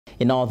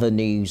In other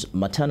news,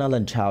 maternal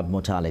and child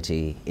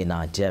mortality in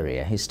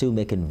Nigeria is still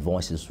making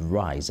voices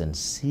rise and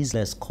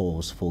ceaseless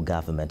calls for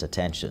government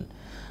attention.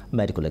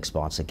 Medical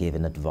experts are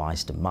giving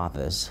advice to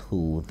mothers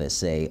who, they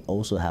say,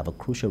 also have a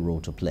crucial role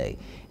to play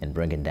in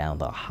bringing down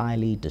the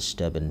highly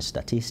disturbing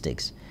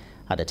statistics.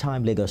 At the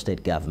time, Lagos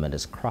State government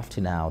is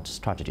crafting out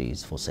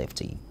strategies for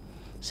safety.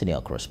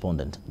 Senior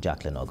correspondent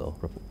Jacqueline Ogo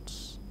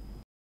reports.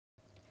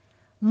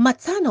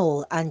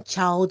 Maternal and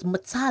child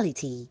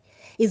mortality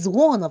is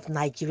one of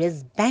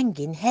Nigeria's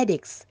banging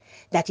headaches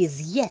that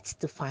is yet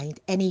to find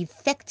any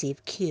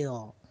effective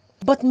cure.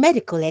 But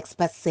medical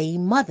experts say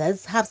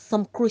mothers have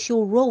some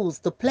crucial roles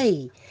to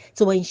play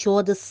to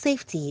ensure the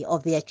safety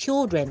of their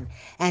children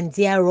and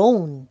their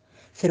own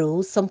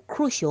through some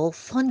crucial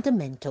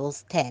fundamental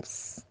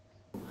steps.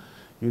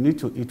 You need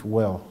to eat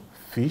well,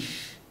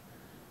 fish.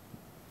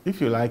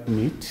 If you like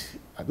meat,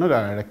 not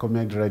that I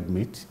recommend red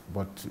meat,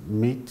 but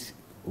meat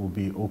will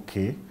be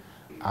okay,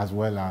 as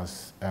well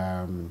as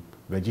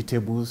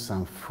vegetables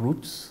and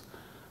fruits.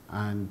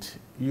 And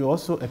you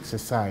also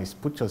exercise,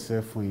 put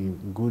yourself in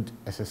good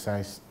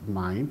exercise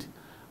mind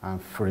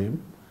and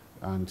frame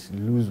and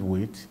lose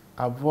weight.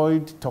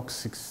 Avoid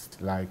toxics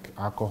like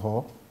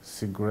alcohol,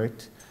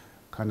 cigarette,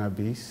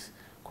 cannabis,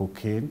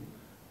 cocaine,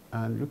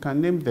 and you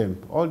can name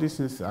them. All these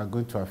things are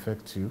going to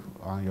affect you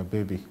and your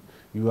baby.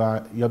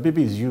 Your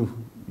baby is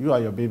you. You are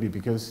your baby,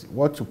 because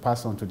what you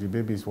pass on to the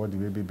baby is what the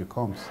baby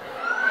becomes.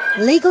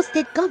 Lagos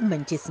State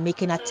government is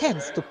making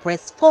attempts to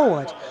press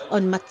forward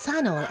on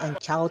maternal and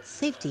child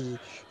safety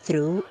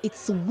through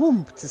its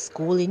Womb to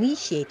School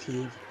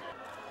initiative.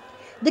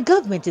 The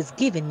government is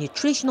giving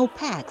nutritional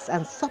packs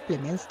and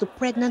supplements to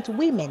pregnant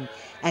women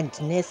and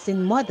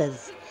nursing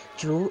mothers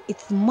through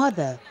its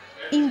Mother,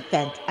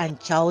 Infant and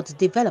Child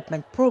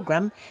Development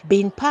Program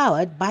being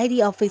powered by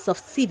the Office of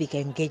Civic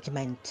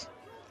Engagement.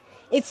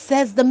 It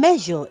says the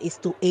measure is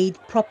to aid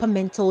proper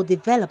mental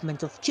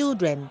development of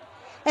children,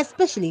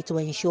 especially to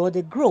ensure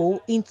they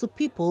grow into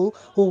people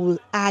who will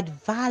add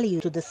value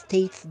to the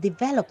state's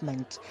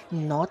development,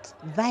 not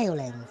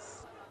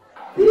violence.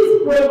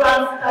 This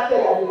program started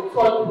as a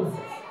thought process,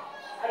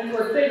 and it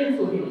was taken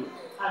to him,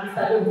 and we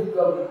started with the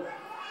government.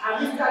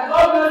 And Mr.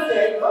 Governor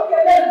said,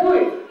 okay, let's do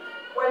it.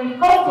 When it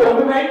comes to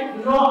women,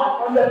 you know,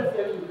 I'm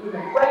 100% with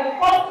women. When it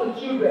comes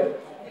to children,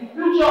 the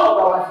future of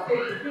our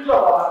state, the future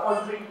of our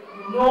country,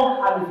 you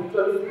know, I'm a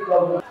futuristic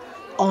governor.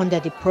 Under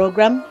the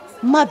program,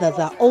 mothers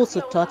are also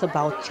taught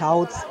about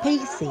child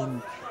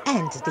spacing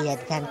and the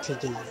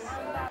advantages.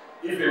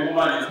 If a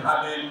woman is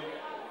having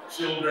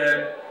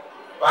children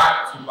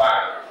back to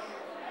back,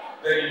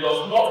 then it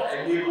does not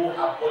enable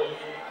her body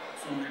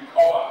to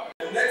recover.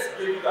 The next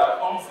baby that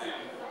comes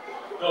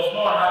in does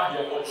not have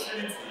the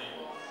opportunity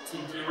to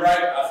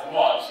derive as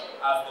much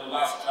as the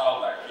last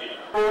child that came.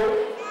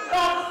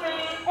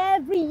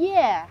 Every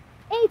year,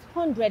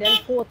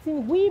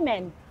 814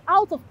 women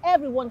out of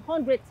every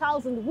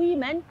 100,000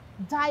 women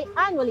die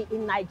annually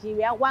in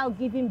Nigeria while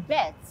giving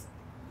birth.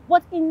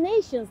 But in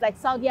nations like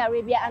Saudi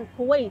Arabia and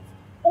Kuwait,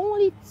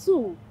 only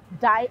 2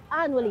 die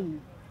annually.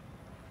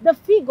 The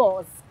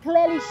figures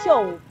clearly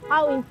show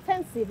how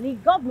intensively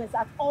governments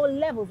at all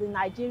levels in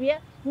Nigeria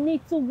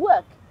need to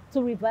work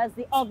to reverse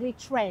the ugly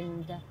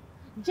trend.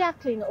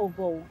 Jacqueline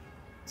Ogo,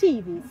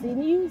 TVC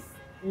News,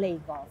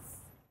 Lagos.